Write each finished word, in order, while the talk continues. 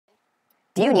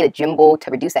Do you need a gimbal to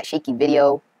reduce that shaky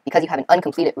video because you have an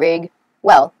uncompleted rig?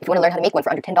 Well, if you want to learn how to make one for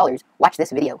under $10, watch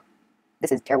this video.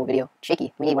 This is a terrible video.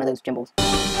 Shaky. We need one of those gimbals.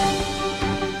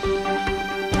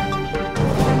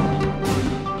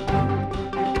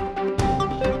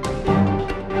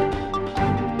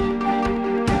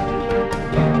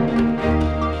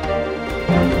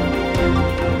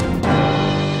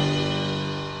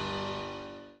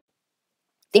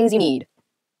 Things you need.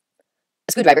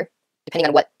 A screwdriver, depending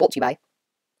on what bolts you buy.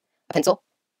 A pencil.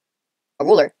 A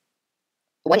ruler.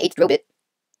 A 1/8 drill bit.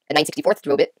 A 9/64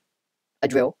 drill bit. A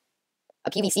drill.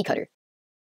 A PVC cutter.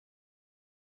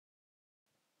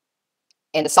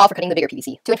 And a saw for cutting the bigger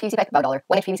PVC. 2-inch PVC pipe, about $1.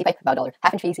 1-inch PVC pipe, about $1.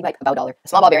 1/2-inch PVC pipe, about $1. A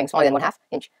small ball bearing, smaller than 1/2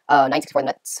 inch. 9/64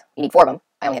 nuts. You need 4 of them.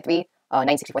 I only have 3.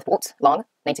 9/64 bolts long.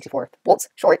 9/64 bolts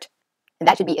short. And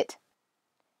that should be it.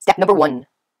 Step number 1.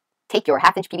 Take your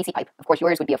 1/2-inch PVC pipe. Of course,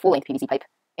 yours would be a full-length PVC pipe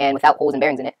and without holes and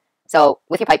bearings in it. So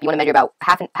with your pipe, you want to measure about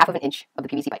half of an inch of the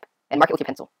PVC pipe and mark it with your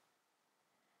pencil.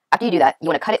 After you do that, you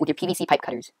want to cut it with your PVC pipe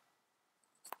cutters.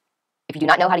 If you do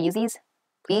not know how to use these,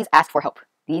 please ask for help.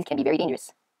 These can be very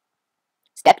dangerous.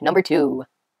 Step number 2.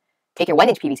 Take your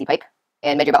 1-inch PVC pipe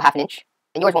and measure about 1/2 inch,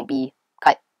 and yours won't be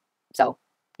cut. So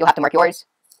you'll have to mark yours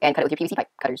and cut it with your PVC pipe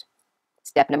cutters.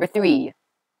 Step number 3.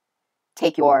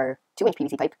 Take your 2-inch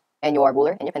PVC pipe and your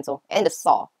ruler and your pencil and a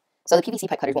saw. So the PVC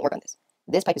pipe cutters won't work on this.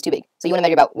 This pipe is too big, so you want to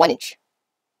measure about 1 inch.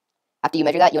 After you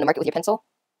measure that, you want to mark it with your pencil,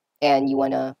 and you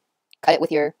want to cut it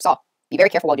with your saw. Be very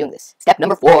careful while doing this. Step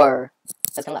number 4.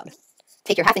 That's kind of loud.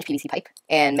 Take your 1/2 inch PVC pipe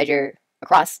and measure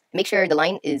across. Make sure the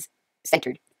line is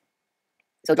centered.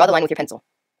 So draw the line with your pencil.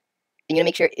 And you want to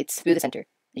make sure it's through the center. As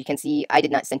you can see, I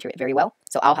did not center it very well,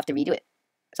 so I'll have to redo it.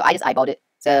 So I just eyeballed it.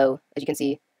 So as you can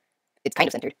see, it's kind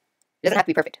of centered. It doesn't have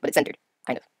to be perfect, but it's centered,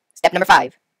 kind of. Step number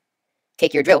 5.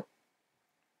 Take your drill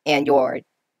and your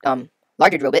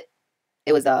larger drill bit.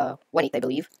 It was 1/8, I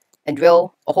believe, and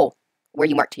drill a hole where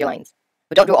you marked your lines.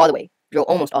 But don't drill all the way. Drill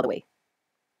almost all the way.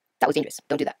 That was dangerous.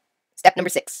 Don't do that. Step number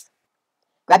 6.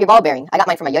 Grab your ball bearing. I got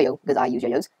mine from a yo-yo because I use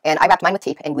yo-yos, and I wrapped mine with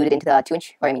tape and glued it into the 1/2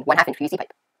 inch PVC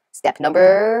pipe. Step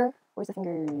number, where's the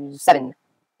fingers? 7.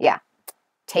 Yeah.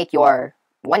 Take your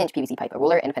 1-inch PVC pipe, a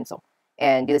ruler, and a pencil,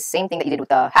 and do the same thing that you did with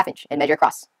the 1/2 inch and measure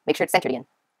across. Make sure it's centered again.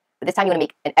 But this time you want to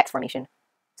make an X formation.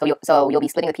 So you'll be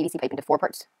splitting the PVC pipe into 4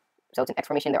 parts. So it's an X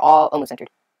formation. They're all almost centered.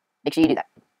 Make sure you do that.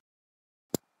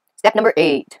 Step number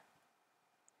 8.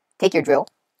 Take your drill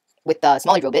with the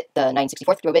smaller drill bit, the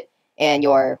 9/64 drill bit, and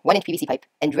your 1-inch PVC pipe,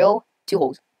 and drill 2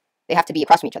 holes. They have to be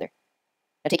across from each other.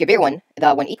 Now take your bigger one,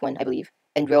 the 1/8 one, I believe,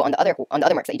 and drill on the other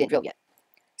marks that you didn't drill yet.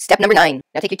 Step number 9.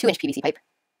 Now take your 2-inch PVC pipe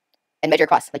and measure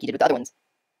across like you did with the other ones.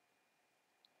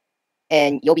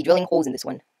 And you'll be drilling holes in this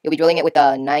one. You'll be drilling it with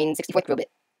the 9/64 drill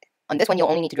bit. On this one, you'll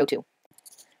only need to drill 2.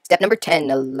 Step number 10,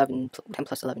 10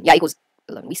 plus 11. Yeah, equals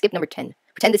 11. We skipped number 10.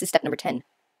 Pretend this is step number 10,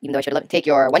 even though I should 11. Take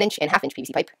your 1-inch and 1/2 inch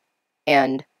PVC pipe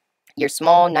and your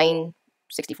small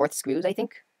 9/64 screws, I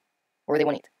think. Or were they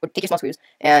 1/8? Or take your small screws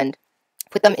and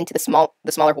put them into the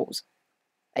smaller holes.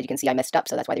 As you can see, I messed up,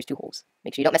 so that's why there's 2 holes.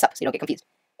 Make sure you don't mess up so you don't get confused.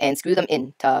 And screw them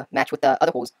in to match with the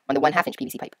other holes on the 1/2 inch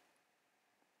PVC pipe.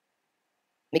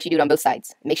 Make sure you do it on both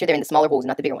sides. Make sure they're in the smaller holes,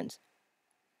 not the bigger ones.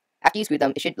 After you screw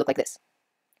them, it should look like this.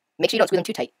 Make sure you don't screw them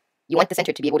too tight. You want the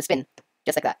center to be able to spin,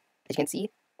 just like that. As you can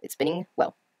see, it's spinning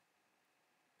well.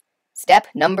 Step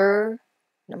number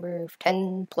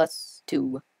 10 plus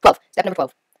 2. 12. Step number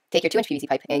 12. Take your 2-inch PVC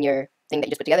pipe and your thing that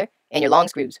you just put together, and your long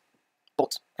screws.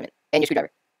 Bolts, and your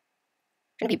screwdriver.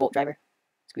 Shouldn't it be bolt driver?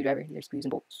 Screwdriver, these are screws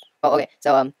and bolts. Oh, okay.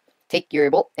 So, take your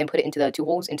bolt and put it into the 2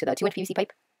 holes into the 2-inch PVC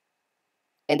pipe.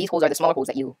 And these holes are the smaller holes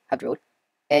that you have drilled.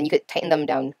 And you could tighten them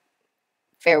down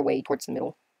fair way towards the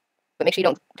middle. But make sure you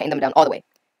don't tighten them down all the way.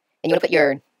 And you want to put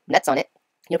your nuts on it.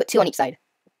 You want to put 2 on each side.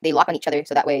 They lock on each other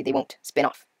so that way they won't spin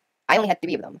off. I only had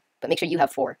 3 of them, but make sure you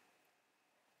have 4.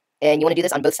 And you want to do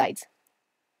this on both sides.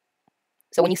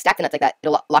 So when you stack the nuts like that,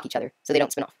 it'll lock each other so they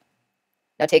don't spin off.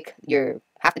 Now take your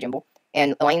half the gimbal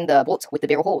and align the bolts with the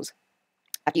bigger holes.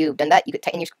 After you've done that, you could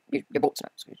tighten your bolts.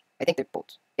 Not screws. I think they're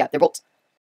bolts. Yeah, they're bolts.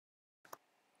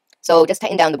 So just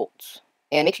tighten down the bolts.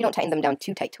 And make sure you don't tighten them down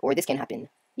too tight, or this can happen.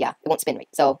 Yeah, it won't spin right.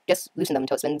 So just loosen them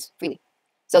until it spins freely.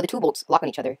 So the 2 bolts lock on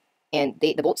each other, and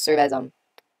the bolts serve as a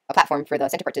platform for the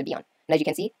center part to be on. And as you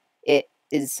can see, it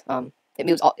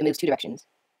moves 2 directions.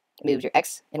 It moves your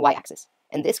X and Y axis.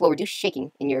 And this will reduce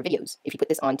shaking in your videos if you put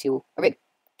this onto a rig.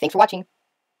 Thanks for watching.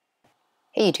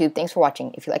 Hey YouTube, thanks for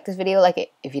watching. If you liked this video, like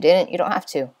it. If you didn't, you don't have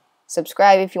to.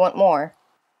 Subscribe if you want more.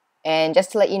 And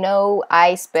just to let you know,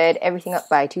 I sped everything up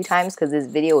by 2 times because this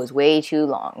video was way too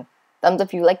long. Thumbs up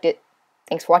if you liked it.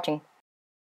 Thanks for watching.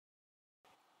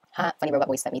 Funny robot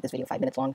voice that made this video 5 minutes long.